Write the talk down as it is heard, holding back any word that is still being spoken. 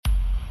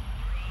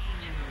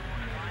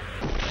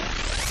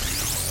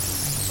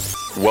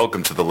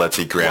Welcome to the Let's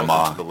Eat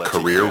Grandma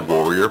Career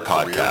Warrior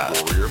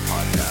Podcast.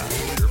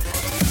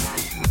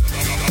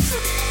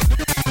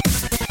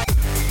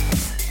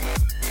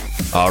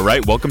 All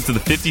right, welcome to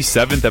the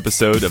 57th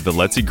episode of the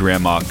Let's Eat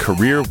Grandma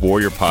Career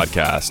Warrior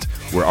Podcast,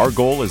 where our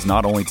goal is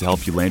not only to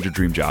help you land your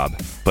dream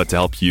job, but to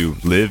help you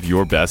live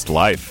your best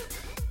life.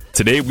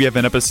 Today, we have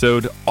an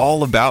episode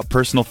all about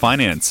personal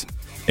finance.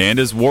 And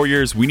as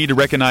warriors, we need to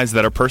recognize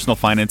that our personal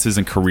finances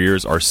and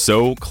careers are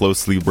so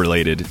closely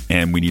related,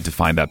 and we need to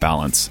find that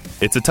balance.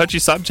 It's a touchy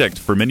subject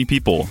for many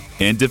people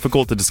and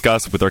difficult to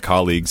discuss with our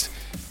colleagues.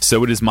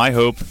 So it is my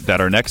hope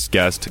that our next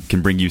guest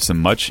can bring you some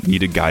much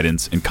needed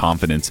guidance and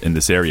confidence in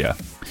this area.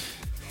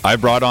 I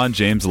brought on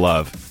James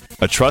Love,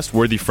 a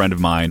trustworthy friend of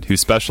mine who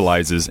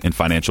specializes in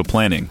financial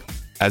planning.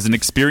 As an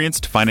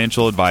experienced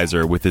financial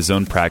advisor with his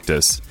own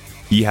practice,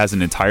 he has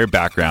an entire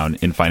background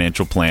in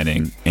financial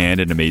planning and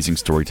an amazing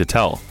story to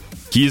tell.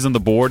 He is on the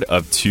board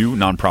of 2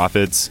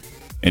 nonprofits,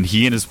 and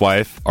he and his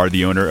wife are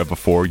the owner of a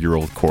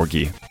 4-year-old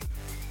corgi.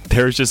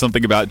 There's just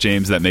something about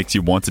James that makes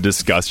you want to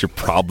discuss your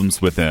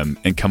problems with him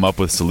and come up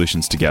with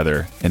solutions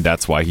together, and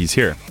that's why he's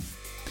here.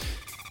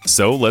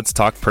 So let's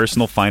talk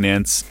personal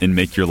finance and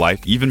make your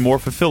life even more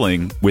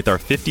fulfilling with our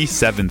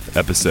 57th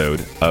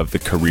episode of the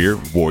Career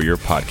Warrior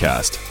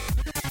Podcast.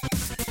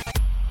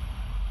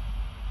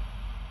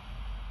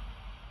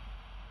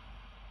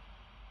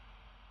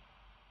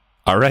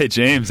 All right,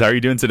 James, how are you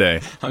doing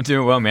today? I'm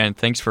doing well, man.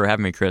 Thanks for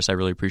having me, Chris. I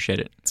really appreciate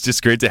it. It's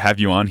just great to have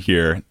you on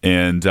here.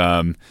 And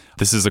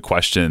this is a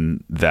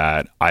question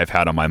that I've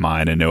had on my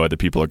mind. I know other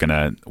people are going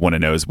to want to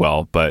know as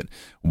well. But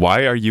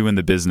why are you in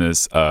the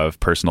business of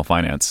personal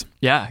finance?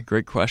 Yeah,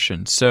 great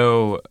question.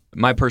 So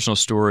my personal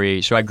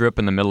story, I grew up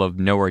in the middle of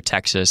nowhere,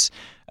 Texas,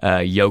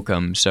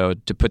 Yoakum. So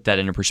to put that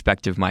into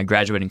perspective, my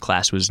graduating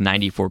class was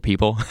 94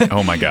 people.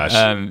 Oh my gosh.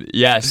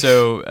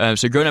 So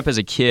growing up as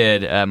a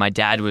kid, my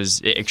dad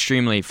was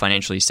extremely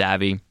financially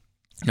savvy.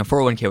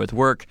 401k with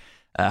work,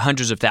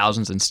 hundreds of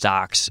thousands in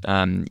stocks,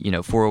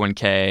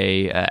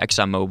 401k,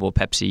 ExxonMobil,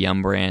 Pepsi,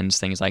 Yum Brands,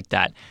 things like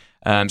that.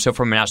 So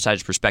from an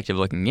outsider's perspective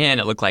looking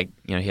in, it looked like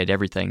he had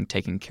everything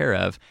taken care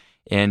of.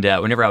 And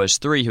whenever I was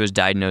 3, he was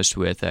diagnosed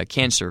with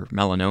cancer,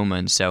 melanoma.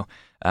 And so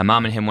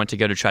Mom and him went to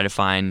go to try to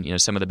find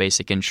some of the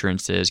basic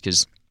insurances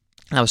because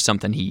that was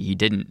something he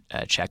didn't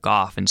check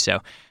off. And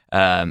so,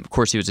 of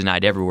course, he was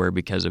denied everywhere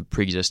because of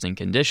pre-existing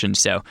conditions.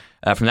 So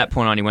from that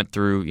point on, he went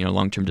through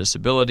long-term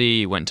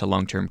disability, went into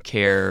long-term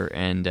care,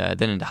 and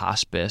then into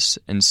hospice.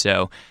 And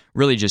so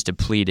really just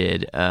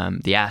depleted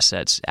the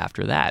assets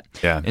after that.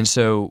 Yeah. And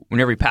so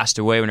whenever he passed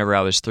away, whenever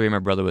I was 3, my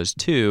brother was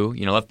 2,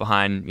 left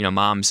behind,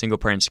 mom,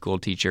 single-parent school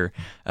teacher,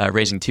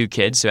 raising 2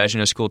 kids. So as you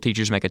know, school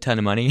teachers make a ton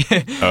of money.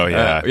 Oh,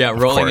 yeah.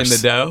 Rolling in the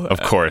dough. Of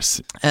course.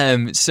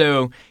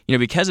 So,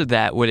 because of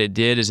that, what it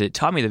did is it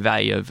taught me the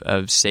value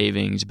of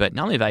savings, but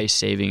not only the value of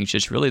savings,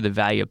 just really the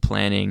value of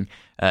planning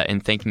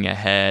and thinking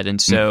ahead.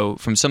 And so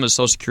from some of the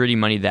Social Security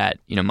money that,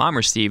 Mom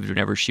received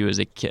whenever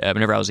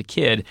I was a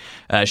kid,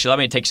 she allowed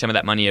me to take some of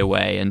that money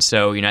away. And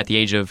so, at the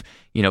age of,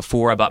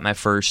 4, I bought my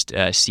first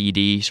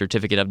CD,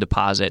 certificate of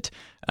deposit.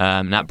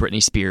 Not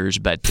Britney Spears,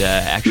 but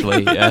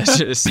actually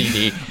a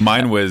CD.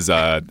 Mine was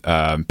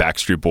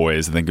Backstreet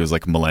Boys. I think it was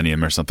like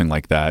Millennium or something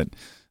like that.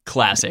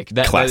 Classic.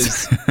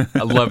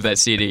 I love that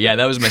CD. Yeah,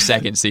 that was my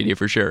second CD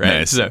for sure.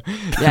 Right. Nice. So,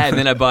 and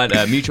then I bought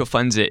mutual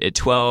funds at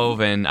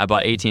 12, and I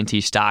bought AT&T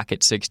stock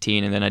at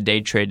 16, and then I day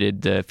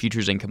traded the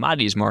futures and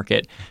commodities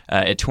market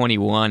at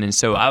 21. And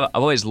so I've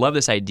always loved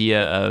this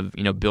idea of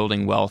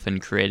building wealth and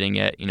creating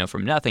it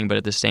from nothing, but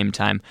at the same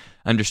time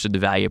understood the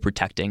value of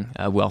protecting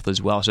wealth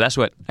as well. So that's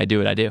what I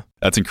do.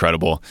 That's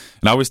incredible.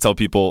 And I always tell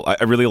people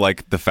I really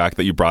like the fact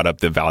that you brought up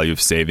the value of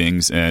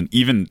savings, and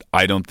even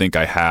I don't think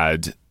I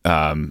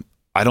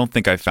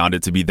found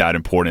it to be that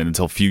important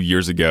until a few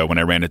years ago when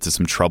I ran into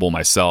some trouble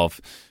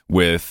myself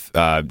with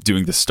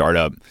doing the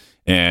startup.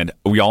 And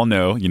we all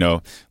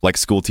know, like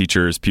school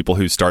teachers, people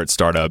who start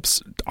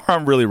startups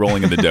aren't really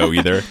rolling in the dough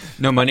either.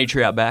 No money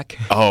tree out back.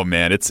 Oh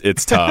man,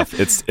 it's tough.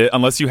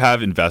 Unless you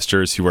have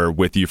investors who are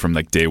with you from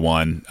like day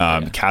one,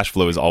 cash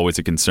flow is always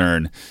a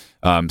concern.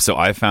 So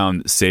I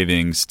found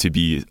savings to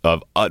be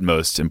of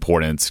utmost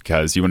importance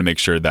because you want to make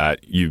sure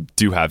that you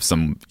do have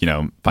some,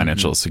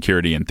 financial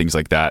security and things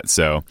like that.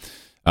 So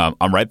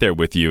I'm right there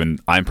with you, and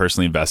I'm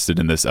personally invested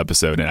in this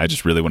episode, and I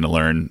just really want to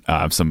learn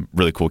some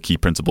really cool key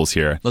principles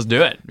here. Let's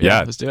do it. Yeah,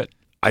 let's do it.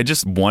 I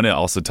just want to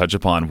also touch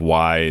upon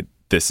why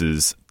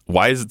is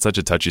it such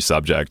a touchy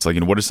subject?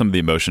 Like, what are some of the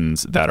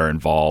emotions that are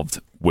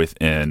involved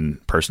within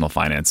personal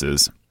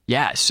finances?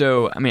 Yeah,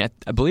 so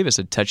I believe it's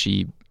a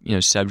touchy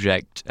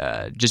subject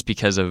just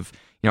because of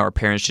our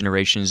parents'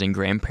 generations and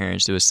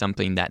grandparents. It was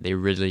something that they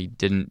really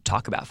didn't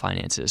talk about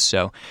finances.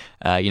 So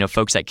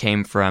folks that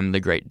came from the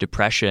Great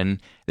Depression,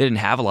 they didn't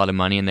have a lot of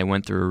money and they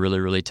went through a really,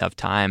 really tough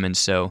time. And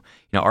so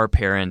our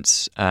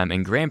parents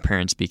and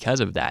grandparents, because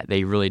of that,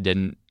 they really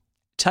didn't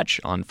touch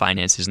on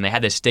finances, and they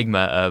had this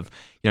stigma of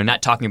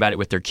not talking about it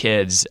with their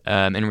kids.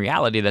 In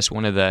reality, that's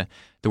one of the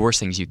worst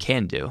things you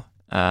can do.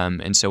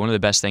 And so one of the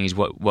best things,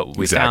 what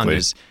we found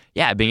is,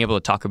 being able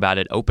to talk about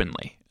it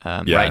openly.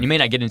 right? And you may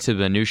not get into the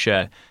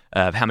minutia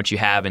of how much you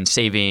have in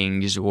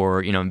savings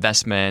or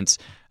investments.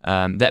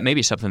 That may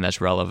be something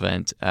that's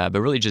relevant, but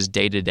really just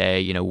day to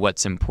day,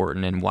 what's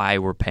important and why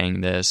we're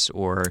paying this,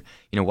 or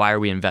why are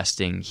we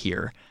investing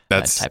here?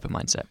 That's type of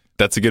mindset.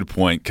 That's a good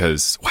point,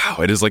 because wow,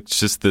 it is like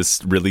just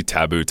this really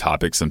taboo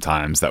topic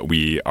sometimes that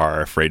we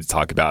are afraid to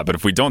talk about. But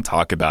if we don't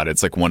talk about it,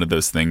 it's like one of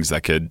those things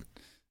that could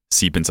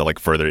seep into like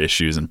further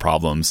issues and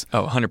problems.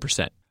 Oh,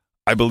 100%.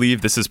 I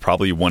believe this is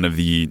probably one of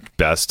the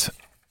best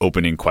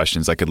opening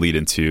questions I could lead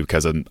into,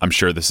 because I'm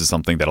sure this is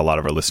something that a lot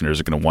of our listeners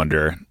are going to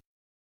wonder.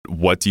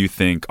 What do you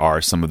think are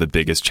some of the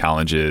biggest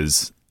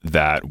challenges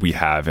that we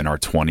have in our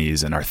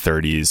 20s and our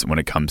 30s when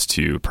it comes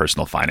to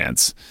personal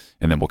finance?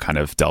 And then we'll kind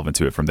of delve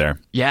into it from there.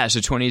 Yeah, so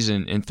 20s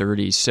and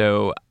 30s.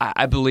 So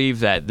I believe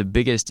that the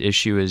biggest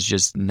issue is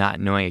just not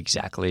knowing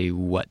exactly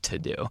what to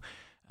do.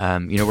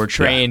 We're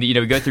trained, we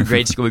go through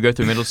grade school, we go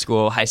through middle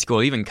school, high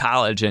school, even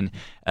college, and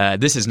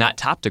this is not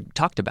talked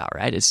about,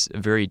 right? It's a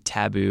very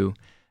taboo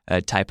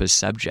type of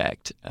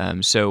subject.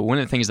 So one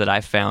of the things that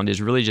I've found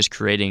is really just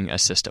creating a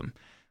system,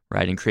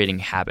 right, and creating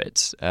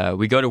habits.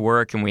 We go to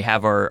work and we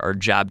have our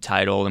job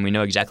title and we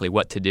know exactly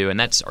what to do, and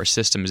that's our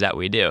systems that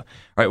we do.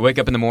 Right, wake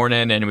up in the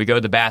morning and we go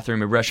to the bathroom,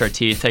 we brush our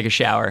teeth, take a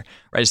shower.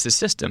 Right, it's the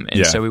system,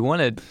 and so we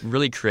want to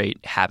really create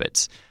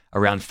habits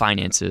around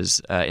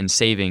finances and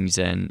savings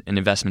and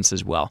investments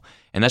as well.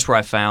 And that's where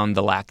I found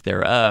the lack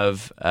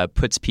thereof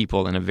puts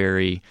people in a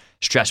very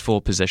stressful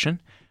position.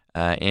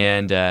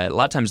 And a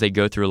lot of times they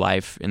go through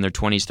life in their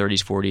 20s,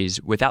 30s,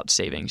 40s without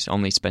savings,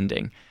 only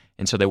spending.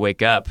 And so they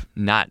wake up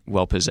not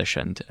well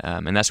positioned.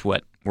 And that's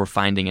what we're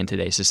finding in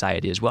today's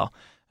society as well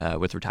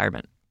with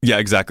retirement. Yeah,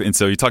 exactly. And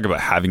so you talk about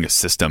having a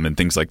system and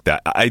things like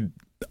that. I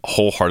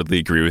wholeheartedly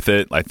agree with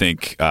it. I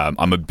think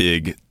I'm a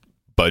big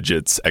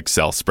budgets,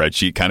 Excel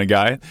spreadsheet kind of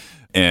guy.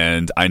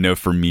 And I know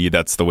for me,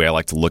 that's the way I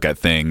like to look at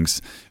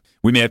things.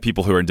 We may have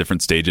people who are in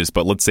different stages,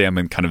 but let's say I'm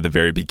in kind of the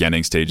very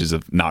beginning stages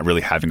of not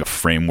really having a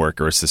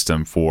framework or a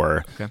system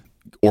for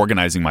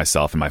organizing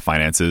myself and my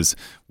finances.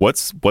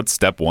 What's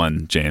step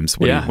one, James?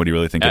 What do you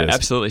really think it is?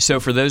 Absolutely. So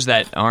for those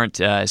that aren't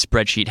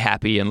spreadsheet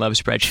happy and love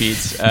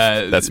spreadsheets,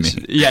 that's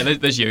me. Yeah,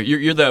 that's you.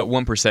 You're the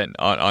 1%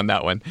 on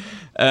that one.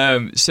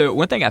 So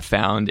one thing I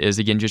found is,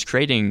 again, just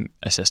creating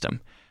a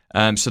system.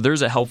 So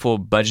there's a helpful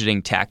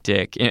budgeting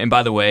tactic. And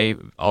by the way,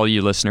 all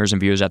you listeners and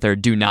viewers out there,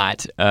 do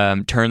not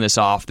turn this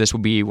off. This will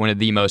be one of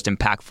the most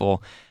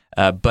impactful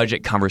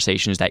budget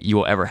conversations that you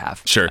will ever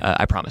have. Sure.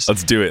 I promise.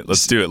 Let's do it.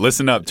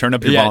 Listen up. Turn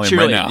up your volume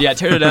right now. Yeah,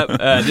 turn it up.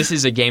 This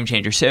is a game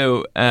changer.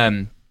 So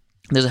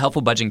there's a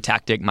helpful budgeting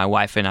tactic my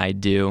wife and I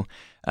do.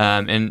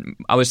 And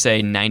I would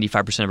say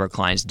 95% of our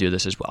clients do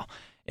this as well.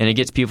 And it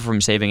gets people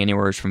from saving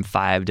anywhere from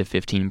 5 to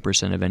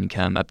 15% of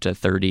income up to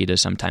 30 to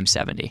sometimes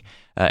 70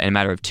 in a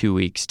matter of 2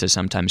 weeks to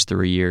sometimes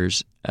 3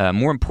 years.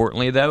 More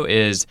importantly, though,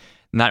 is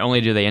not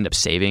only do they end up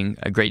saving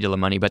a great deal of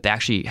money, but they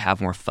actually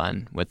have more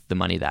fun with the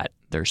money that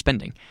they're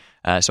spending.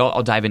 So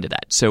I'll dive into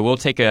that. So we'll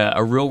take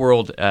a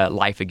real-world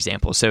life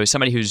example. So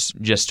somebody who's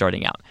just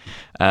starting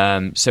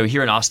out. So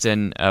here in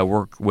Austin,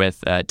 work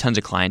with tons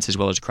of clients as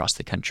well as across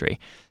the country.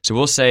 So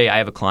we'll say I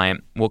have a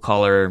client. We'll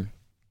call her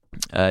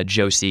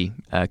Josie,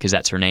 because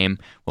that's her name.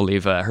 We'll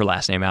leave her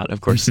last name out,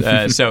 of course.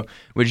 So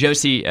with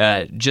Josie,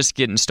 just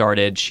getting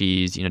started,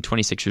 she's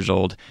 26 years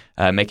old,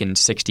 making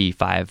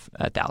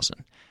 $65,000.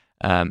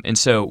 And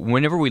so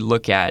whenever we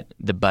look at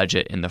the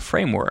budget and the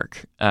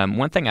framework,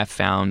 one thing I've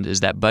found is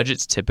that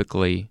budgets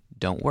typically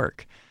don't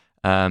work.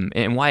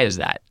 And why is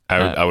that?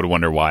 I would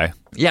wonder why.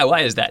 Yeah, why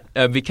is that?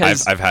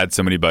 Because I've had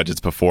so many budgets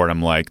before, and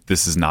I'm like,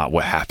 this is not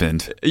what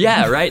happened.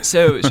 Yeah, right.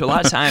 So a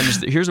lot of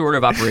times, here's the order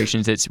of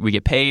operations: it's we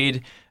get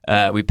paid,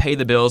 we pay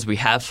the bills, we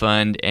have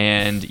fun,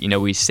 and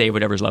we save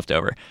whatever's left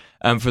over.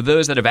 For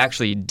those that have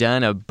actually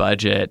done a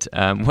budget,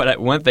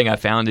 one thing I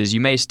found is you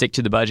may stick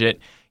to the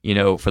budget,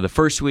 for the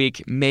first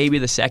week, maybe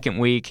the second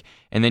week,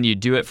 and then you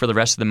do it for the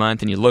rest of the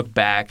month, and you look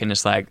back, and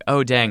it's like,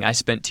 oh dang, I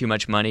spent too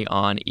much money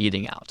on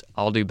eating out.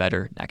 I'll do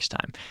better next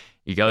time.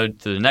 You go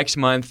to the next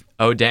month,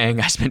 oh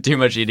dang, I spent too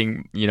much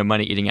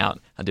money eating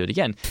out. I'll do it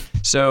again.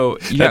 So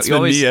that's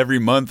been me every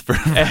month for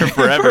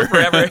forever.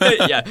 Forever.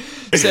 Yeah.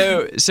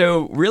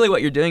 So really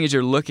what you're doing is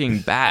you're looking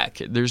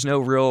back. There's no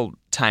real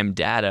time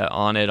data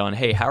on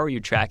hey, how are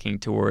you tracking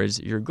towards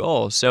your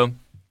goal? So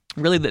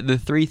really the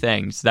three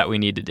things that we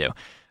need to do.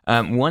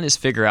 One is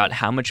figure out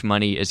how much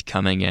money is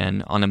coming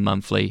in on a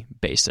monthly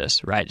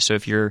basis, right? So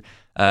if you're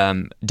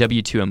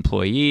W-2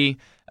 employee,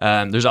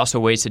 there's also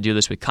ways to do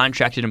this with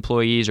contracted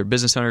employees or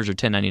business owners or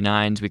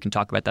 1099s. We can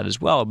talk about that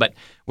as well. But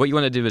what you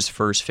want to do is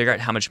first figure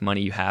out how much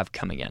money you have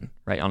coming in,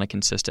 right, on a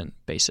consistent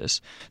basis.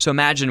 So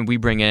imagine we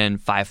bring in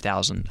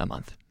 $5,000 a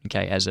month,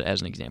 okay, as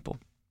an example.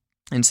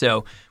 And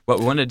so what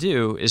we want to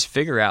do is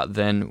figure out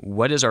then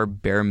what is our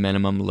bare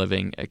minimum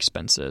living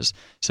expenses.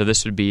 So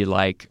this would be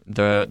like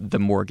the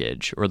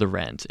mortgage or the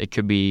rent. It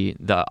could be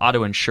the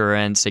auto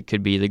insurance. It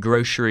could be the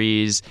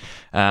groceries.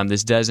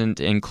 This doesn't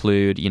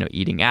include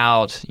eating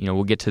out.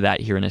 We'll get to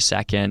that here in a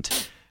second.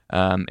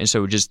 And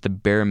so just the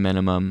bare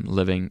minimum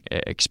living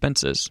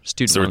expenses.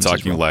 Student So we're loans as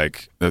talking well.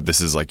 like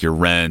this is like your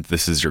rent,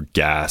 this is your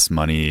gas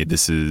money,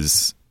 this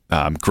is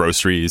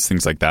groceries,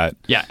 things like that.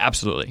 Yeah,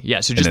 absolutely.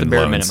 Yeah, so just And the then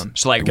bare loans. minimum.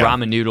 So like Okay.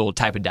 ramen noodle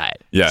type of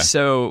diet. Yeah.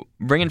 So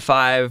bring in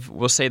 5,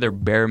 we'll say their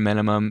bare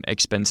minimum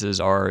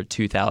expenses are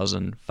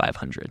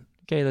 $2,500.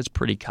 Okay, that's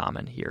pretty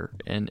common here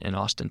in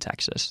Austin,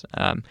 Texas.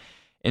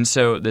 And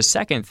so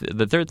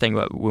the third thing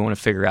what we want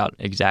to figure out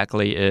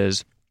exactly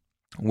is,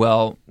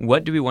 well,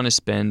 what do we want to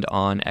spend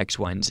on X,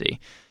 Y, and Z?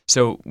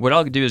 So what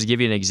I'll do is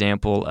give you an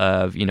example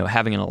of,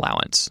 having an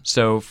allowance.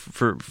 So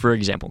for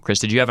example, Chris,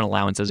 did you have an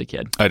allowance as a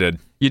kid? I did.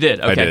 You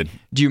did? Okay. I did.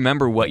 Do you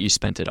remember what you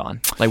spent it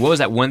on? Like, what was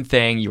that one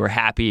thing you were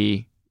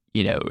happy,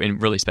 and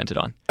really spent it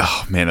on?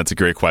 Oh, man, that's a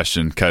great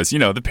question because,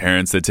 the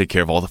parents, they take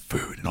care of all the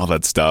food and all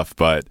that stuff.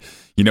 But,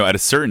 at a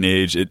certain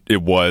age,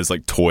 it was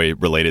like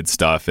toy-related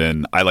stuff,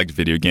 and I liked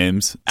video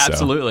games.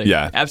 Absolutely. So,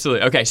 yeah.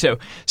 Absolutely. Okay,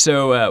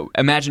 so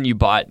imagine you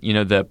bought,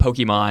 the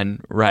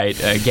Pokemon, right,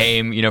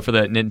 game, for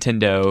the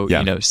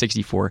Nintendo,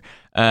 64.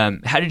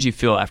 How did you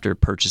feel after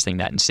purchasing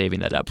that and saving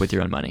that up with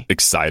your own money?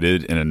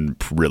 Excited and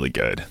really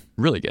good.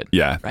 Really good.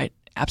 Yeah. Right?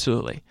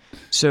 Absolutely.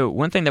 So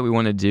one thing that we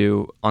want to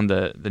do on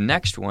the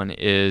next one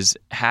is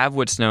have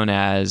what's known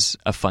as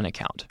a fun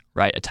account,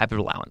 right? A type of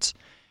allowance.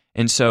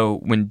 And so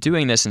when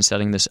doing this and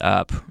setting this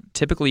up,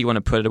 typically you want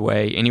to put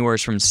away anywhere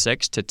from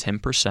 6 to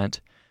 10%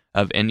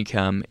 of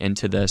income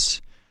into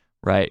this,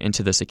 right,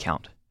 into this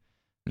account.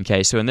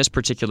 Okay, so in this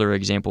particular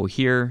example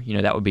here,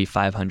 that would be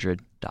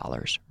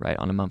 $500, right,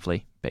 on a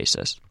monthly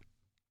basis.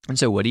 And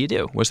so what do you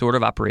do? What's the order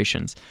of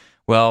operations?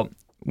 Well,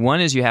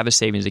 one is you have a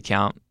savings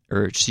account,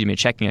 or a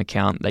checking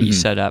account that you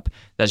set up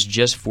that's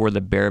just for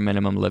the bare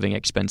minimum living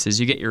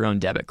expenses. You get your own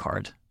debit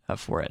card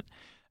for it.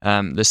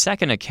 The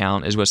second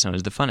account is what's known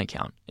as the fun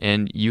account,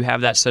 and you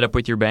have that set up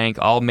with your bank.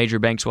 All major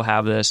banks will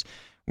have this,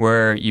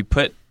 where you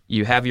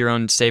have your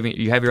own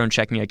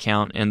checking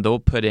account, and they'll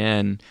put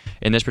in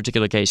this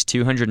particular case,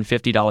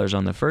 $250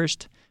 on the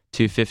first,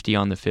 $250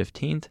 on the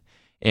 15th,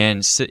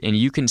 and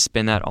you can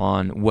spend that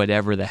on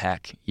whatever the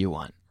heck you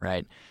want,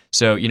 right?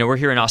 So, we're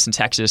here in Austin,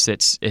 Texas.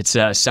 It's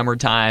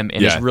summertime,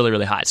 and it's really,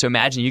 really hot. So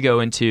imagine you go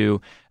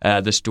into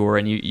the store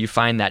and you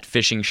find that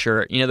fishing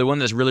shirt, the one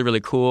that's really,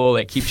 really cool,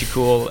 that keeps you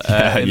cool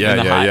in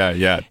the hot.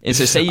 Yeah. And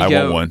so say you I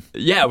go... want one.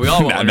 Yeah, we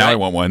all want one, Now right? I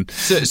want one.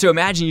 So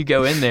imagine you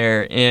go in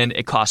there and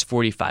it costs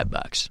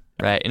 $45,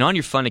 right? And on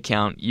your fun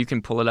account, you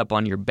can pull it up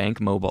on your bank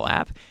mobile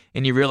app,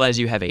 and you realize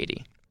you have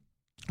 $80.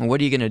 Well,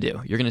 what are you going to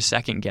do? You're going to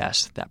second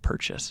guess that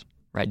purchase,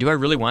 right? Do I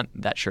really want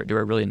that shirt? Do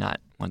I really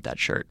not want that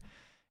shirt?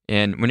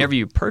 And whenever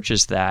you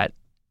purchase that,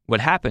 what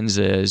happens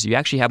is you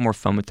actually have more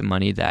fun with the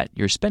money that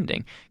you're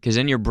spending, because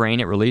in your brain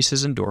it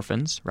releases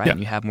endorphins, right? Yeah. And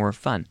you have more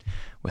fun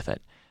with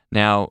it.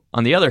 Now,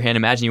 on the other hand,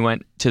 imagine you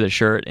went to the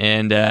shirt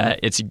and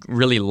it's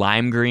really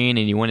lime green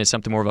and you wanted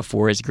something more of a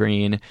forest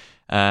green.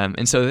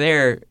 And so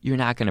there, you're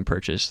not going to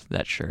purchase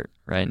that shirt,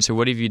 right? And so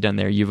what have you done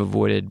there? You've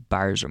avoided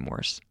buyer's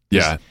remorse.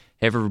 Yeah.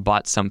 Ever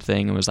bought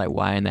something and was like,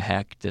 why in the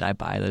heck did I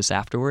buy this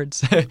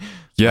afterwards?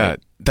 Yeah, Right.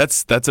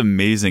 that's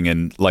amazing.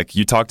 And like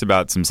you talked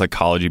about some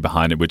psychology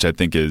behind it, which I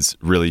think is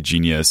really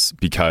genius,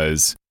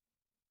 because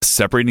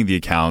separating the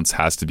accounts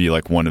has to be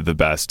like one of the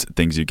best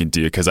things you can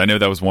do. Because I know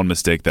that was one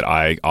mistake that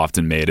I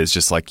often made, is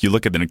just like you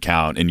look at an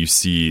account and you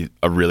see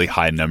a really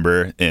high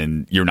number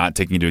and you're not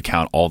taking into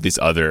account all these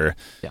other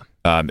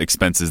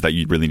expenses that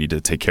you really need to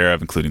take care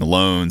of, including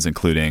loans,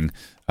 including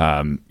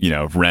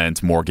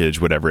rent,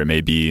 mortgage, whatever it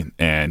may be.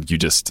 And you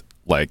just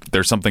like,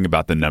 there's something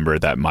about the number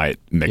that might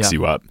mix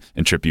you up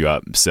and trip you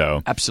up.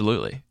 So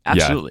Absolutely.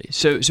 Yeah.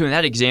 So in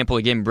that example,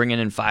 again, bringing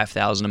in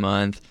 $5,000 a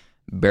month,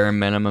 bare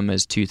minimum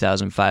is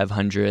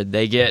 $2,500.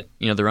 They get,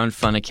 their own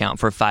fun account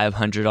for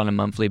 $500 on a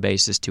monthly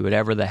basis to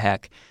whatever the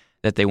heck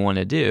that they want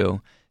to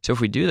do. So if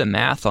we do the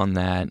math on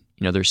that,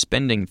 they're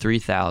spending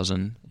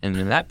 $3,000, and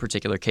in that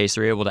particular case,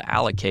 they're able to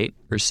allocate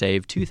or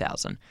save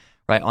 $2,000,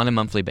 right, on a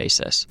monthly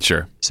basis.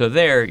 sure. So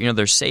there,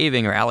 they're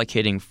saving or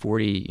allocating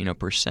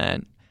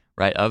 40%,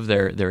 right, of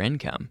their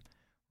income,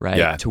 right,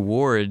 Yeah.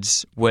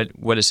 towards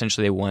what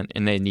essentially they want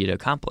and they need to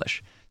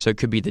accomplish. So it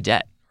could be the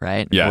debt,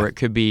 right, Yeah. or it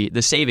could be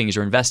the savings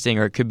or investing,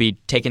 or it could be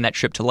taking that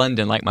trip to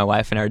London like my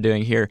wife and I are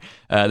doing here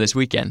this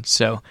weekend.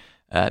 So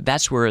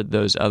that's where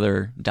those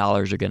other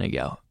dollars are going to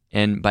go.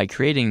 And by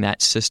creating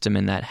that system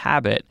and that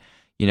habit,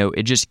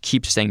 it just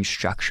keeps things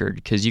structured,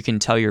 because you can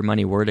tell your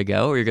money where to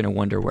go, or you're going to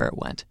wonder where it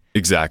went.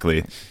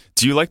 Exactly.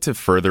 Do you like to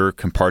further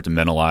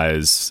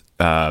compartmentalize,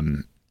 further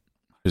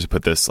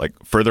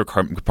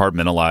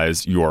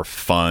compartmentalize your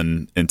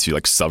fun into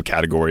like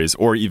subcategories,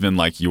 or even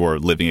like your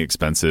living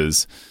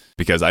expenses?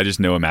 Because I just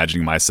know,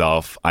 imagining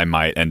myself, I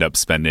might end up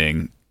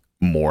spending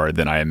more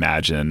than I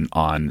imagine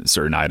on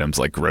certain items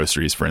like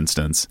groceries, for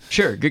instance.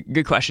 Sure.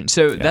 Good question.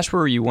 So that's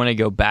where you want to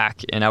go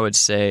back. And I would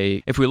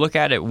say, if we look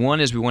at it, one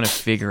is we want to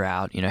figure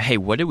out, hey,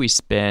 what did we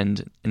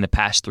spend in the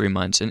past 3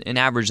 months, and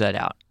average that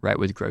out, right,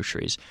 with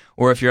groceries.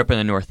 Or if you're up in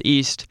the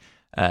Northeast,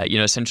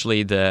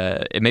 essentially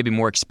it may be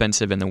more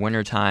expensive in the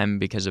wintertime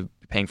because of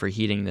paying for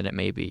heating than it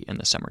may be in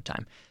the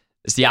summertime.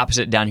 It's the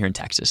opposite down here in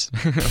Texas,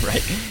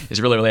 right? It's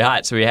really, really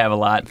hot. So we have a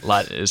lot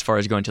as far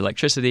as going to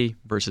electricity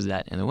versus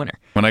that in the winter.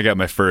 When I got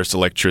my first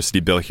electricity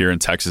bill here in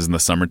Texas in the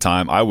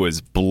summertime, I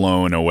was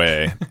blown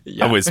away.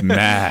 I was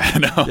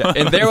mad.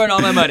 And there went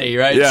all my money,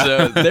 right? Yeah.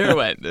 So there it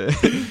went.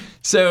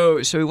 So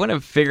we want to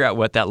figure out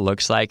what that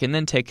looks like and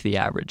then take the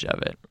average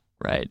of it,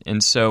 right?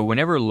 And so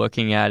whenever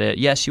looking at it,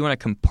 yes, you want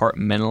to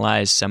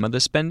compartmentalize some of the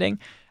spending.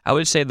 I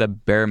would say the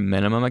bare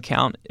minimum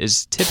account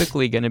is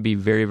typically going to be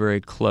very, very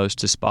close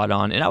to spot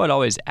on. And I would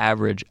always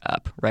average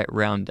up, right?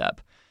 Round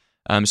up.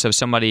 So if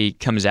somebody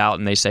comes out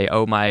and they say,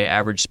 oh, my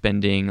average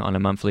spending on a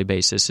monthly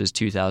basis is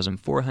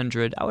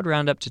 $2,400, I would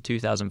round up to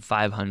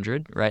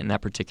 $2,500, right? In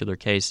that particular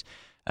case,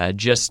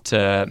 just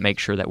to make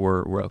sure that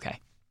we're okay.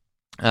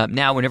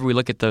 Now, whenever we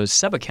look at those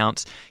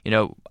sub-accounts,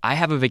 I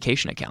have a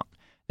vacation account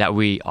that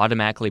we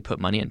automatically put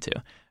money into.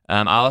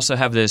 I also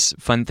have this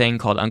fun thing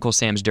called Uncle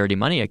Sam's Dirty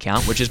Money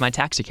account, which is my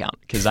tax account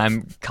because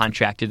I'm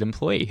contracted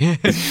employee.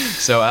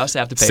 So I also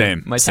have to pay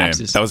my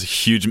taxes. That was a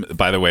huge,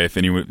 by the way, if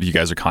any of you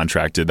guys are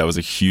contracted, that was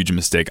a huge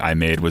mistake I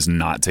made, was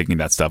not taking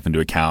that stuff into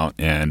account.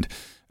 And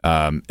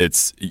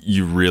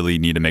you really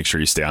need to make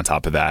sure you stay on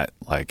top of that.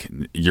 Like,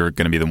 you're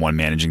going to be the one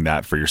managing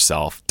that for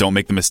yourself. Don't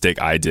make the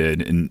mistake I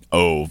did and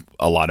owe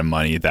a lot of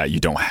money that you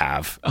don't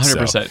have.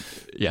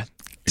 100%. Yeah.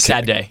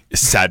 Sad day.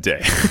 Sad day.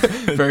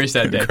 Very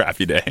sad day.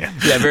 Crappy day.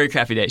 Yeah, very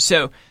crappy day.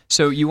 So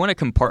you want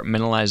to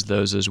compartmentalize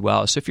those as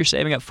well. So if you're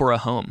saving up for a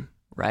home,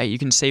 right, you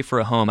can save for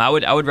a home. I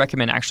would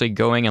recommend actually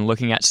going and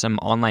looking at some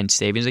online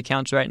savings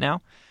accounts right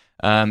now,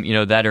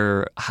 that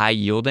are high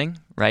yielding,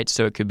 right?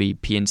 So it could be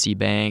PNC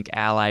Bank,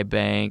 Ally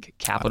Bank,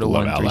 Capital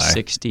One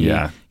 360.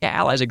 Yeah,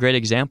 Ally is a great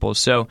example.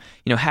 So,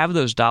 have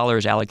those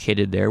dollars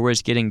allocated there where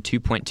it's getting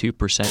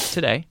 2.2%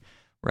 today,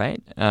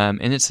 right?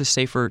 And it's a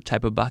safer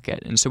type of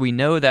bucket. And so we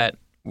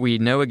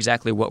know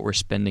exactly what we're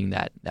spending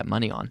that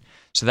money on.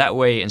 So that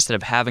way, instead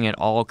of having it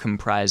all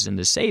comprised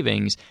into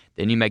savings,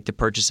 then you make the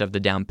purchase of the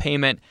down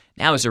payment.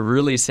 Now it's a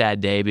really sad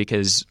day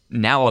because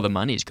now all the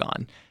money's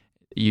gone.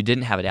 You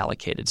didn't have it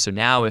allocated. So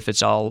now if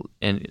it's all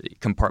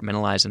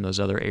compartmentalized in those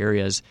other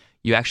areas,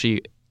 you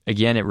actually,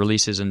 again, it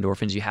releases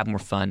endorphins. You have more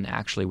fun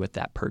actually with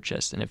that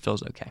purchase, and it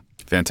feels okay.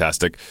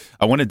 Fantastic.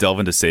 I want to delve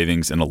into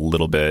savings in a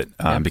little bit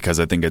because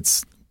I think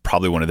it's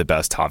probably one of the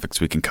best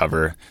topics we can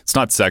cover. It's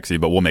not sexy,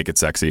 but we'll make it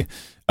sexy.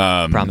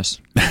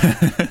 Promise.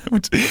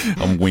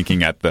 I'm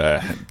winking at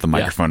the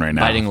microphone right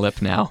now. Biting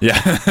lip now.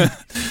 Yeah.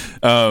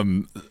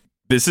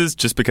 This is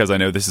just because I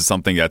know this is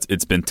something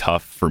it's been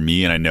tough for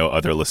me, and I know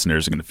other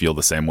listeners are going to feel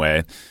the same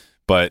way.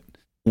 But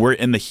we're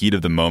in the heat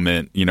of the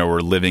moment.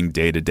 We're living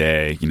day to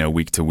day,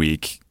 week to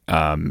week.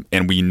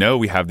 And we know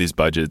we have these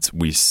budgets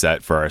we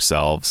set for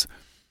ourselves.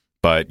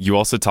 But you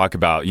also talk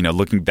about,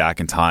 looking back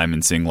in time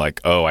and seeing like,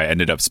 oh, I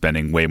ended up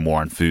spending way more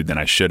on food than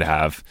I should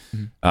have.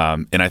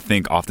 Mm-hmm. And I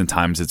think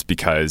oftentimes it's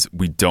because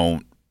we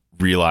don't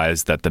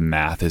realize that the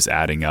math is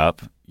adding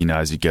up,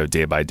 as you go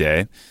day by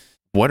day.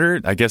 What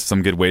are, I guess,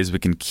 some good ways we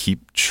can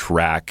keep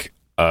track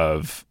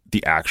of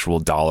the actual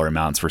dollar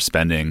amounts we're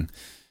spending?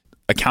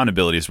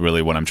 Accountability is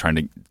really what I'm trying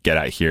to get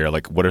at here.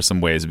 Like, what are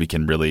some ways we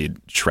can really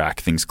track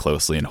things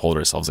closely and hold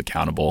ourselves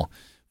accountable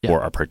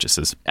for our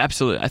purchases?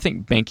 Absolutely. I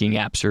think banking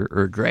apps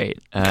are great.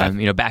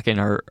 Back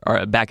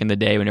in the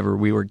day, whenever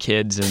we were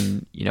kids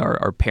and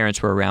our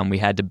parents were around, we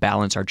had to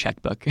balance our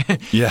checkbook.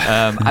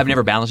 Yeah. I've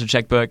never balanced a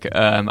checkbook.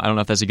 I don't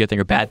know if that's a good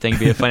thing or bad thing to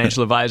be a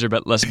financial advisor,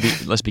 but let's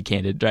be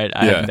candid, right?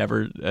 I've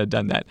never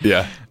done that.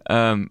 Yeah.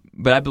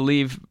 But I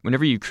believe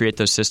whenever you create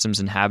those systems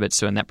and habits,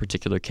 so in that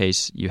particular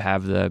case, you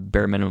have the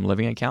bare minimum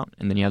living account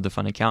and then you have the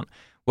fun account.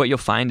 What you'll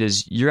find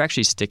is you're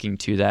actually sticking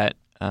to that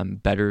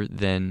better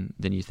than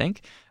you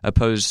think,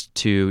 opposed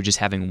to just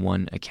having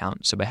one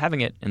account. So by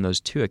having it in those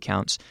two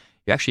accounts,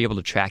 you're actually able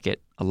to track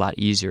it a lot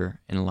easier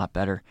and a lot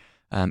better,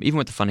 even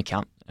with the fun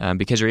account,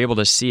 because you're able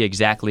to see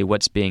exactly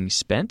what's being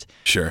spent.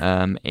 Sure.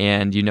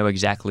 And you know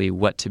exactly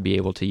what to be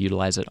able to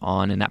utilize it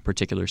on in that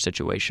particular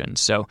situation.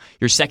 So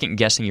you're second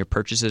guessing your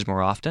purchases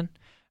more often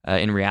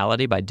in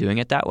reality by doing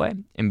it that way.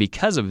 And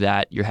because of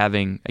that, you're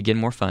having, again,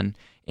 more fun,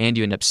 and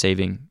you end up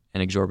saving an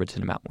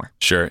exorbitant amount more.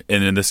 Sure.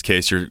 And in this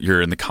case,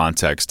 you're in the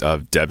context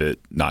of debit,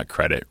 not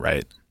credit,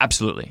 right?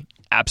 Absolutely.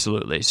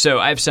 So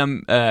I have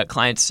some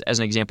clients, as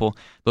an example,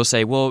 they'll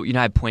say, well,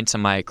 I have points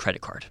on my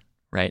credit card,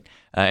 right?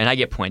 And I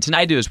get points, and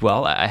I do as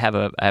well. I have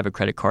a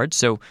credit card.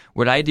 So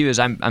what I do is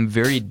I'm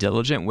very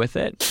diligent with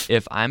it.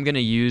 If I'm going to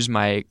use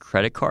my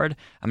credit card,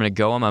 I'm going to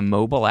go on my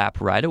mobile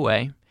app right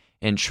away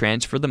and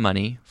transfer the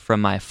money from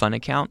my fun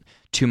account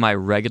to my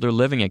regular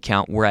living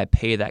account where I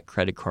pay that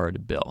credit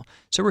card bill.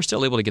 So we're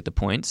still able to get the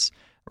points,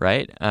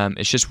 right?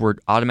 It's just we're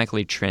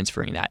automatically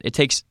transferring that. It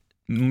takes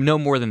no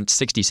more than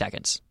 60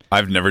 seconds.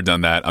 I've never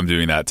done that. I'm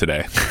doing that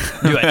today.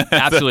 Do it.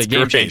 Absolutely.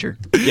 Game changer.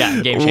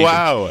 Yeah, game changer.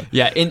 Wow.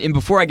 Yeah, and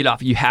before I get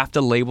off, you have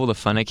to label the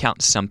fun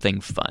account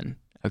something fun.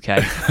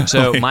 Okay,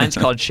 so mine's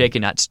called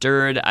Shaken Not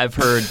Stirred. I've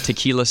heard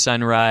Tequila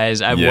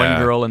Sunrise. I have one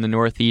girl in the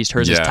Northeast.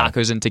 Hers is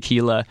tacos and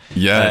tequila.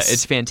 Yes.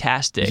 It's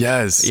fantastic.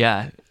 Yes.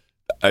 Yeah.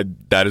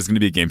 That is going to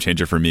be a game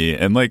changer for me.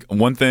 And like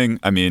one thing,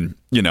 I mean,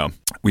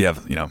 we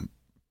have,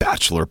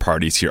 bachelor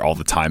parties here all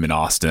the time in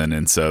Austin.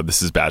 And so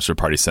this is Bachelor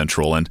Party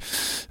Central. And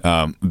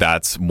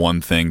that's one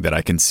thing that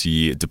I can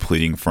see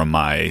depleting from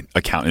my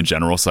account in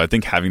general. So I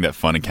think having that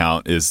fun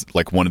account is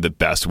like one of the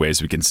best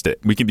ways we can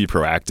be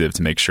proactive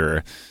to make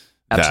sure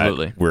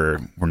that we're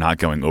not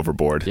going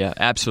overboard. Yeah,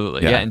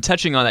 absolutely. Yeah. And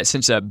touching on that,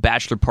 since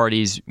bachelor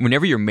parties,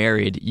 whenever you're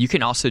married, you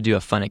can also do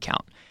a fun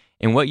account.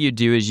 And what you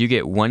do is you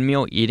get one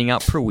meal eating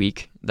out per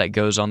week that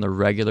goes on the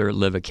regular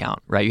live account,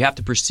 right? You have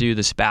to pursue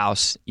the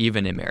spouse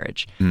even in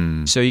marriage.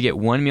 So you get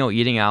one meal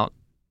eating out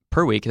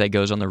per week that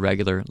goes on the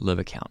regular live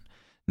account.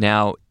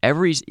 Now,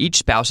 each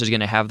spouse is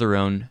going to have their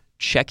own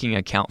checking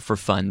account for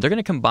fun. They're going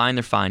to combine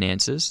their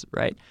finances,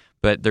 right?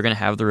 But they're going to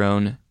have their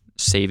own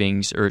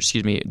savings,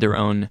 their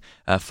own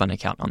fun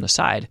account on the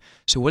side.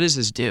 So what does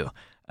this do?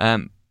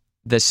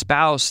 The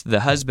spouse, the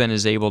husband,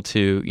 is able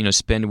to,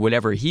 spend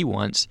whatever he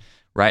wants,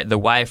 right? The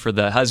wife or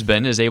the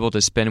husband is able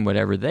to spend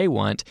whatever they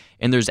want,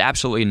 and there's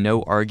absolutely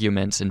no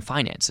arguments in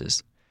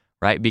finances,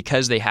 right?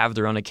 Because they have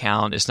their own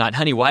account. It's not,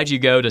 honey, why'd you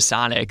go to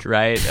Sonic,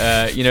 right?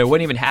 It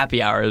wasn't even happy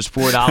hour. It was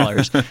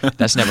 $4.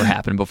 That's never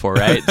happened before,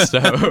 right?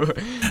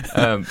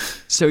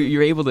 So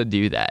you're able to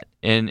do that.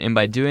 And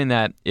by doing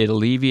that, it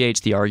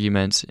alleviates the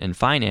arguments in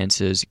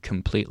finances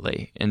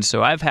completely. And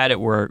so I've had it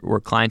where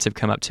clients have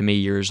come up to me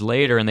years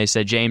later and they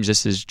said, James,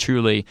 this has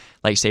truly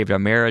like saved our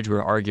marriage. We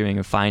were arguing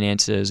of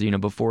finances,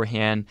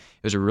 beforehand.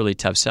 It was a really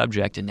tough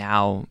subject. And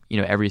now,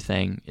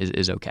 everything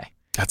is okay.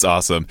 That's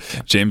awesome.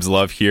 James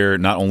Love here,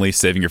 not only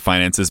saving your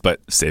finances, but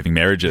saving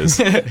marriages.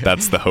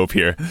 That's the hope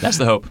here. That's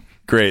the hope.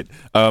 Great.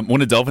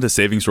 Want to delve into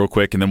savings real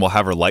quick, and then we'll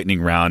have our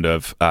lightning round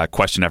of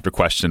question after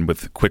question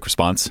with quick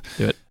response.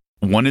 Do it.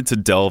 Wanted to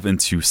delve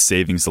into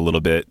savings a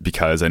little bit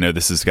because I know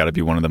this has got to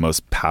be one of the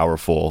most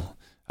powerful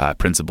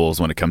principles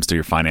when it comes to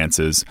your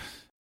finances.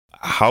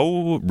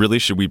 How really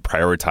should we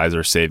prioritize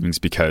our savings?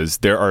 Because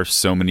there are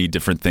so many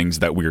different things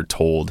that we are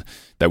told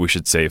that we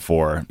should save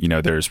for.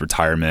 There's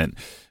retirement,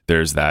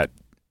 there's that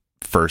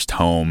first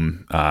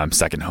home,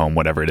 second home,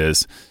 whatever it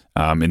is.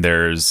 And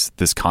there's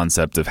this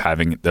concept of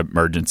having the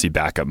emergency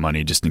backup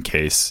money just in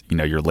case,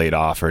 you're laid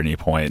off at any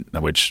point,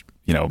 which,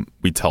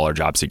 we tell our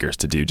job seekers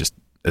to do just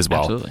as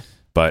well. Absolutely.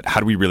 But how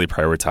do we really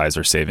prioritize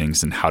our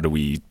savings and how do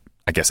we,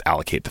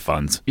 allocate the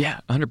funds? Yeah,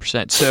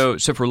 100%. So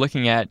if we're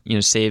looking at,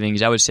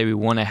 savings, I would say we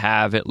want to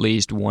have at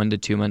least 1 to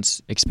 2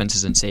 months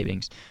expenses and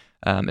savings,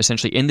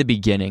 essentially in the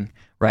beginning,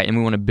 right? And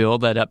we want to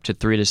build that up to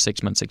 3 to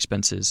 6 months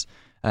expenses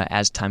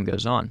as time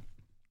goes on.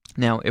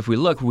 Now, if we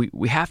look,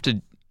 we have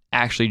to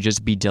actually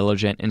just be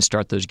diligent and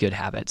start those good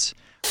habits,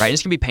 right?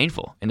 It's going to be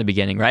painful in the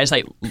beginning, right? It's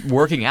like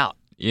working out.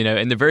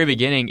 In the very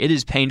beginning, it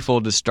is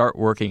painful to start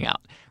working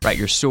out, right?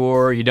 You're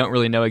sore. You don't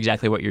really know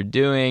exactly what you're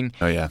doing.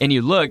 Oh, yeah. And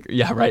you look,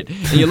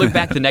 and you look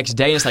back the next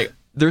day and it's like,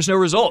 there's no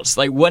results.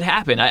 Like, what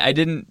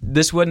happened?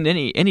 This wasn't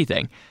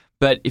anything.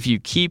 But if you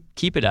keep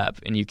it up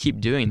and you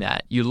keep doing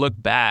that, you look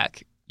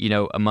back,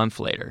 a month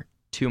later,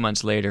 2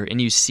 months later,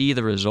 and you see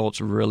the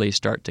results really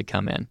start to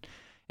come in.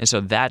 And so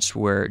that's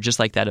where, just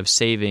like that of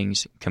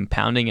savings,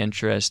 compounding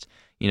interest,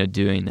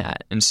 doing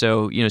that. And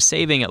so,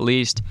 saving at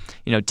least,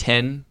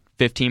 10,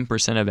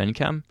 15% of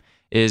income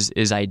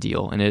is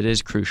ideal, and it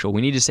is crucial.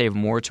 We need to save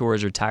more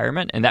towards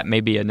retirement, and that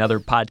may be another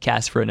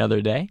podcast for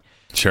another day.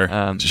 Sure.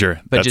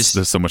 But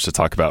there's so much to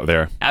talk about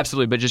there.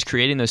 Absolutely. But just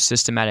creating those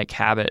systematic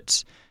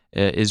habits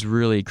is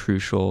really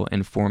crucial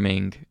in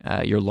forming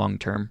your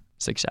long-term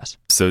success.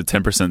 So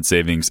 10%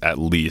 savings at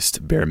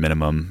least, bare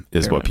minimum,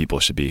 is what people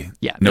should be.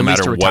 Yeah, no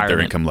matter what their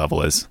income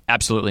level is.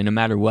 Absolutely, no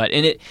matter what.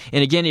 And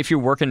again, if you're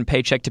working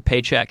paycheck to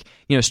paycheck,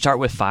 start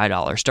with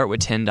 $5, start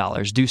with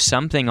 $10. Do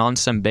something on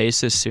some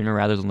basis sooner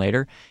rather than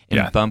later,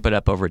 and bump it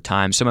up over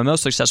time. So my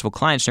most successful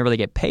clients, whenever they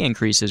get pay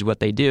increases, what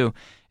they do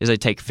is they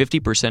take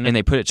 50% and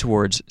they put it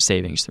towards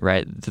savings,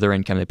 right? Their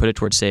income, they put it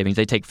towards savings.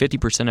 They take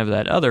 50% of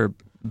that other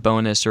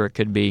bonus, or it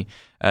could be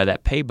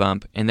that pay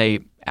bump, and they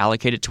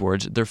allocate it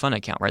towards their fund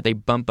account, right? They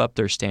bump up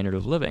their standard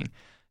of living.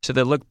 So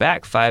they look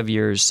back 5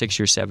 years, 6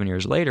 years, 7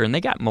 years later, and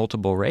they got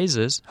multiple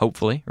raises,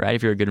 hopefully, right?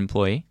 If you're a good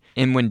employee.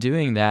 And when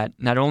doing that,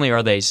 not only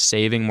are they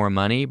saving more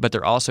money, but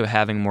they're also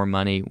having more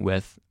money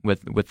with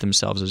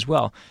themselves as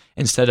well.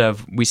 Instead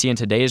of, we see in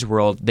today's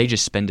world, they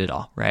just spend it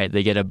all, right?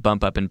 They get a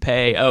bump up in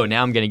pay. Oh,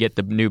 now I'm going to get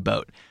the new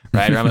boat,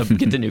 right? Or I'm going to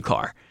get the new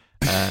car.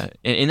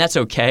 And that's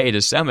okay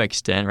to some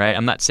extent, right?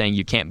 I'm not saying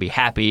you can't be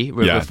happy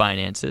with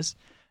finances.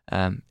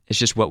 It's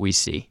just what we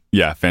see.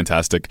 Yeah,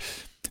 fantastic.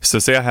 So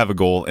say I have a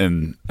goal,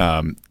 and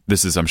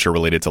this is, I'm sure,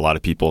 related to a lot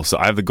of people. So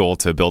I have the goal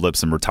to build up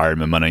some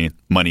retirement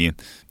money.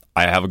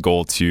 I have a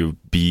goal to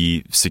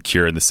be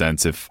secure in the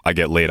sense if I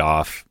get laid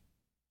off,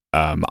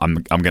 I'm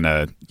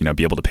gonna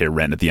be able to pay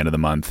rent at the end of the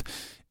month.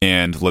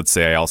 And let's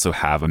say I also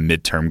have a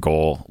midterm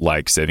goal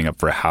like saving up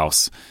for a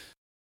house.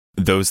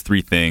 Those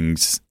three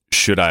things,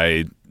 should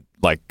I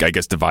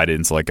divide it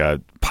into like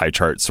a pie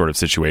chart sort of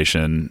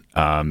situation?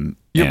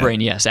 Your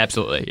brain, yes,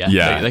 absolutely.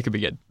 Yeah. That could be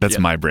good. That's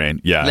my brain.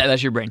 Yeah.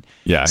 That's your brain.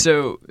 Yeah.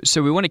 So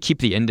we want to keep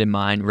the end in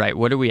mind, right?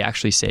 What are we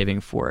actually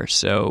saving for?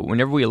 So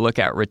whenever we look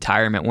at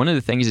retirement, one of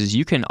the things is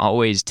you can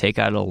always take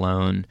out a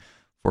loan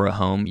for a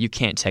home. You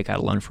can't take out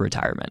a loan for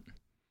retirement.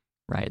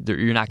 right?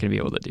 You're not going to be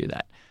able to do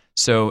that.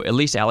 So at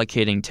least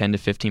allocating 10 to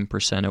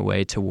 15%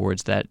 away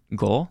towards that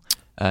goal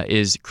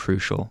is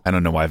crucial. I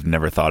don't know why I've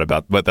never thought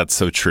about, but that's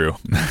so true.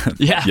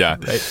 Yeah.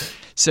 Right.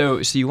 So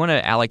you want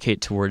to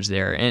allocate towards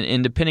there.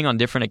 And depending on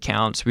different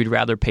accounts, we'd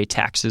rather pay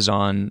taxes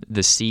on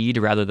the seed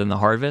rather than the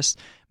harvest,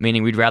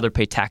 meaning we'd rather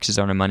pay taxes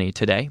on our money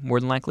today, more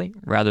than likely,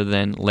 rather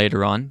than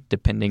later on,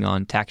 depending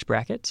on tax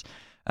brackets.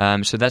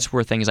 So that's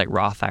where things like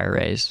Roth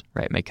IRAs,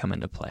 right, may come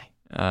into play.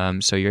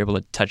 So you're able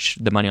to touch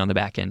the money on the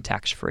back end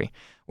tax-free.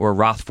 Or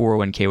Roth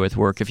 401k with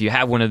work. If you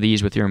have one of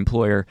these with your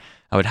employer,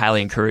 I would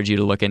highly encourage you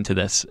to look into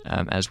this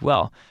as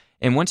well.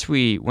 And once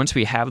we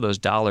have those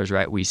dollars,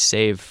 right, we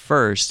save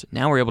first.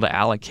 Now we're able to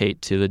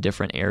allocate to the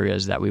different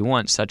areas that we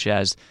want, such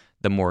as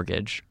the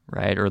mortgage,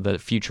 right, or the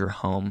future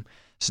home.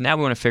 So now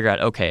we want to figure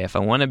out, okay, if I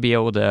want to be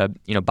able to,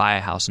 buy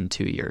a house in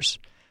 2 years,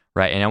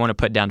 right, and I want to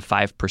put down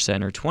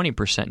 5% or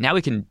 20%. Now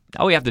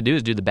all we have to do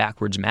is do the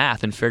backwards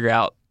math and figure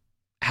out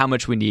how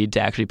much we need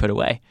to actually put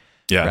away.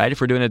 Yeah. Right.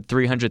 If we're doing a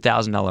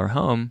 $300,000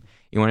 home,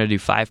 you want to do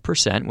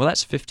 5%. Well,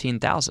 that's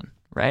 $15,000.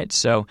 Right.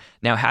 So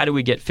now, how do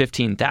we get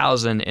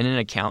 $15,000 in an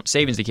account,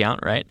 savings account?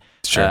 Right.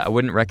 Sure. I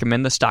wouldn't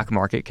recommend the stock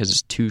market because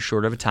it's too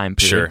short of a time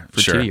period for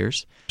 2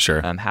 years.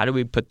 Sure. How do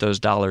we put those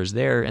dollars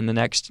there in the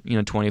next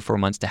 24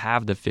 months to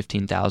have the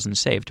 $15,000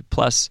 saved?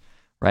 Plus,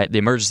 right, the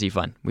emergency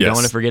fund. We don't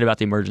want to forget about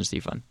the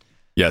emergency fund.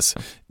 Yes.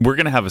 We're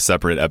going to have a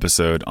separate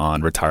episode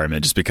on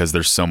retirement just because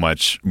there's so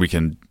much we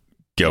can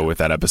go with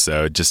that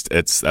episode.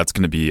 That's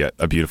going to be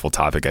a beautiful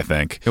topic, I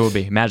think. It will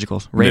be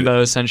magical.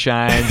 Rainbows,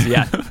 sunshines,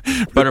 yeah.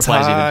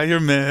 Butterflies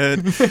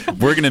Retirement.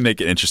 We're going to make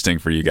it interesting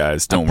for you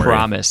guys. Don't worry.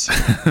 Promise.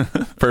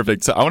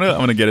 Perfect. So I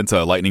want to get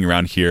into a lightning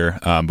round here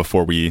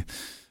before we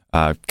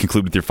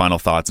conclude with your final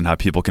thoughts and how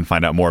people can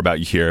find out more about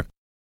you here.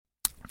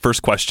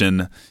 First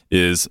question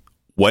is,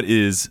 what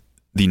is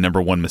the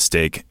number one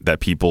mistake that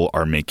people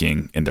are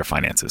making in their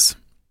finances?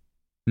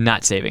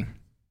 Not saving.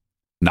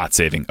 Not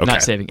saving. Okay.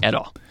 Not saving at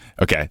all.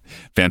 Okay,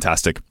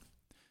 fantastic.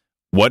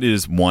 What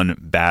is one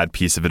bad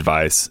piece of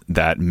advice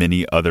that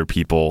many other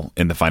people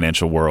in the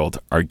financial world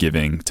are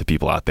giving to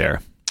people out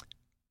there?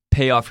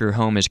 Pay off your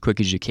home as quick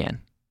as you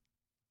can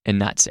and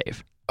not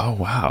save. Oh,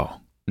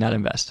 wow. Not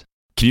invest.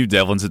 Can you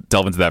delve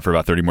into that for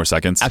about 30 more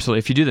seconds? Absolutely.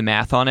 If you do the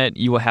math on it,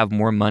 you will have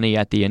more money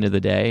at the end of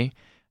the day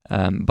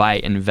by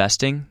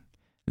investing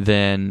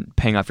than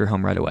paying off your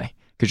home right away.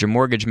 Because your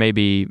mortgage may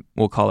be,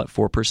 we'll call it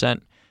 4%.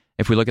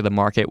 If we look at the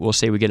market, we'll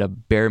say we get a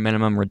bare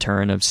minimum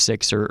return of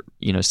 6 to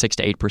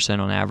 8%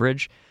 on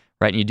average,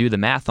 right? And you do the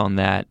math on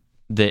that,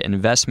 the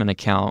investment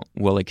account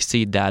will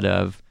exceed that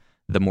of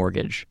the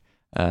mortgage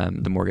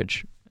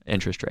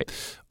interest rate.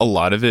 A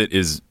lot of it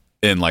is,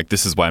 and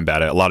this is why I'm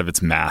bad at it, a lot of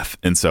it's math.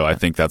 And so I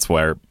think that's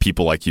where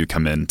people like you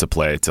come into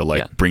play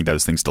to bring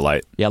those things to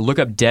light. Yeah, look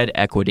up dead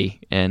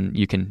equity and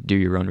you can do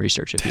your own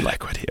research if you like.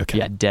 Dead equity, okay.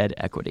 Yeah, dead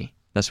equity.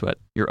 That's what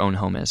your own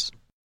home is.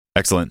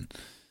 Excellent.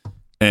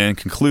 And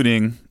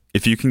concluding,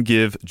 if you can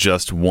give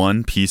just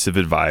one piece of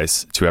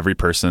advice to every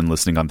person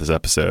listening on this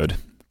episode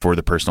for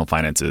the personal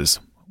finances,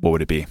 what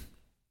would it be?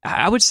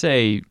 I would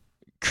say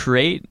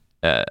create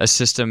a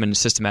system and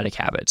systematic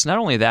habits. Not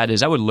only that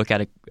is I would look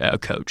at a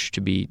coach,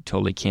 to be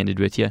totally candid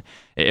with you.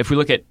 If we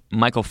look at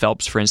Michael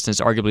Phelps, for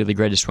instance, arguably the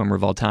greatest swimmer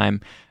of all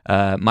time,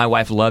 my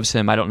wife loves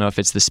him. I don't know if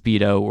it's the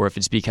Speedo or if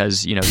it's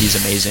because,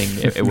 he's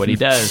amazing at what he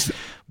does.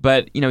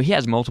 But, he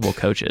has multiple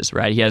coaches,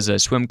 right? He has a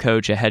swim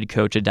coach, a head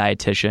coach, a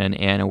dietitian,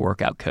 and a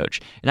workout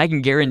coach. And I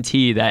can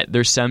guarantee that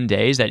there's some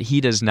days that he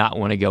does not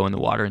want to go in the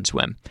water and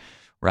swim,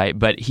 right?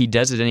 But he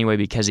does it anyway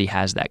because he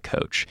has that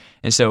coach.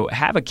 And so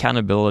have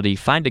accountability,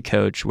 find a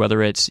coach,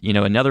 whether it's,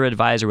 another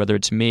advisor, whether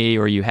it's me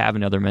or you have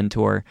another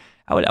mentor.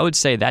 I would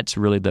say that's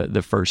really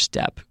the first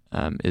step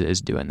is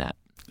doing that.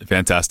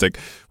 Fantastic.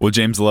 Well,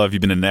 James Love, you've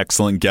been an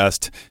excellent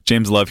guest.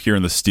 James Love here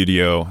in the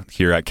studio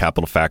here at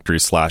Capital Factory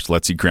 /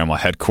 Let's Eat Grandma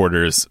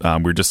headquarters.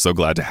 We're just so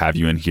glad to have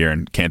you in here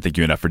and can't thank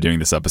you enough for doing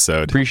this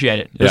episode. Appreciate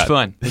it. It was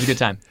fun. It was a good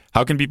time.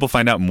 How can people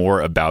find out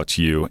more about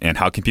you and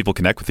how can people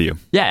connect with you?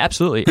 Yeah,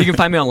 absolutely. You can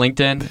find me on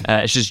LinkedIn.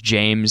 It's just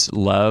James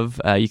Love.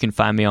 You can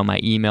find me on my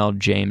email,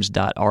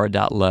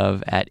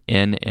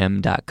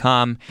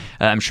 james.r.love@nm.com.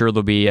 I'm sure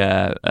there'll be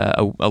a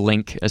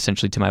link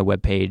essentially to my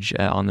webpage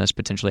on this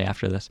potentially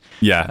after this.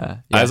 Yeah.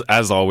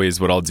 As always,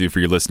 what I'll do for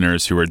your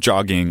listeners who are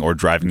jogging or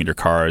driving in your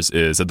cars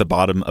is at the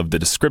bottom of the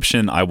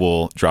description, I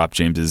will drop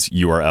James's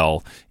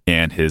URL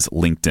and his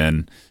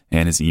LinkedIn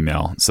and his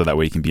email, so that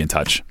way you can be in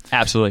touch.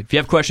 Absolutely. If you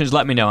have questions,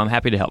 let me know. I'm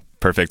happy to help.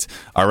 Perfect.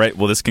 All right.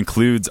 Well, this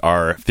concludes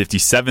our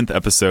 57th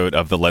episode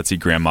of the Let's Eat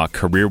Grandma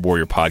Career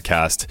Warrior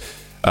podcast.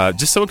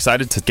 Just so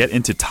excited to get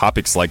into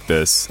topics like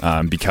this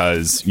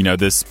because,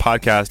 this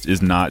podcast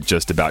is not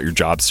just about your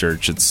job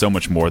search. It's so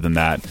much more than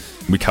that.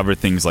 We cover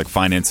things like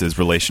finances,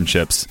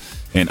 relationships,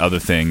 and other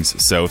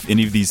things. So if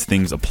any of these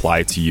things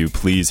apply to you,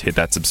 please hit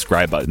that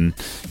subscribe button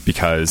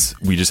because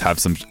we just have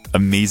some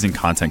amazing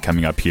content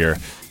coming up here.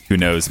 Who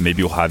knows,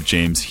 maybe we'll have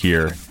James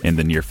here in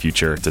the near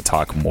future to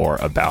talk more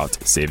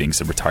about savings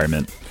and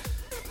retirement.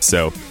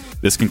 So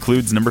this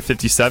concludes number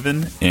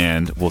 57,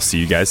 and we'll see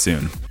you guys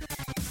soon.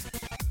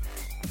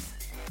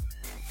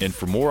 And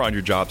for more on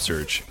your job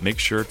search, make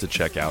sure to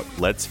check out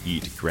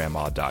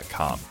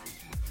letseatgrandma.com.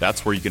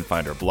 That's where you can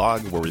find our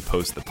blog, where we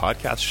post the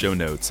podcast show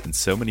notes and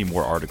so many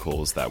more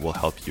articles that will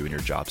help you in your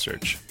job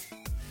search.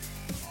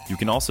 You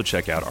can also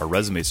check out our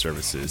resume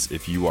services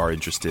if you are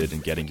interested in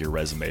getting your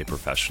resume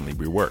professionally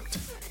reworked.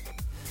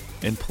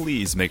 And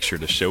please make sure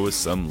to show us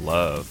some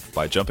love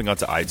by jumping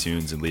onto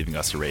iTunes and leaving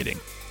us a rating.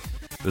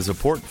 The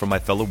support from my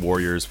fellow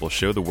warriors will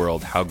show the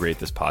world how great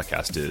this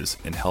podcast is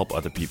and help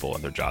other people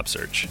in their job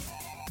search.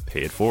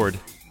 Pay it forward.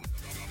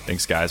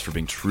 Thanks, guys, for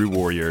being true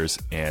warriors,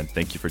 and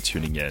thank you for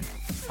tuning in.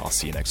 I'll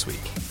see you next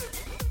week.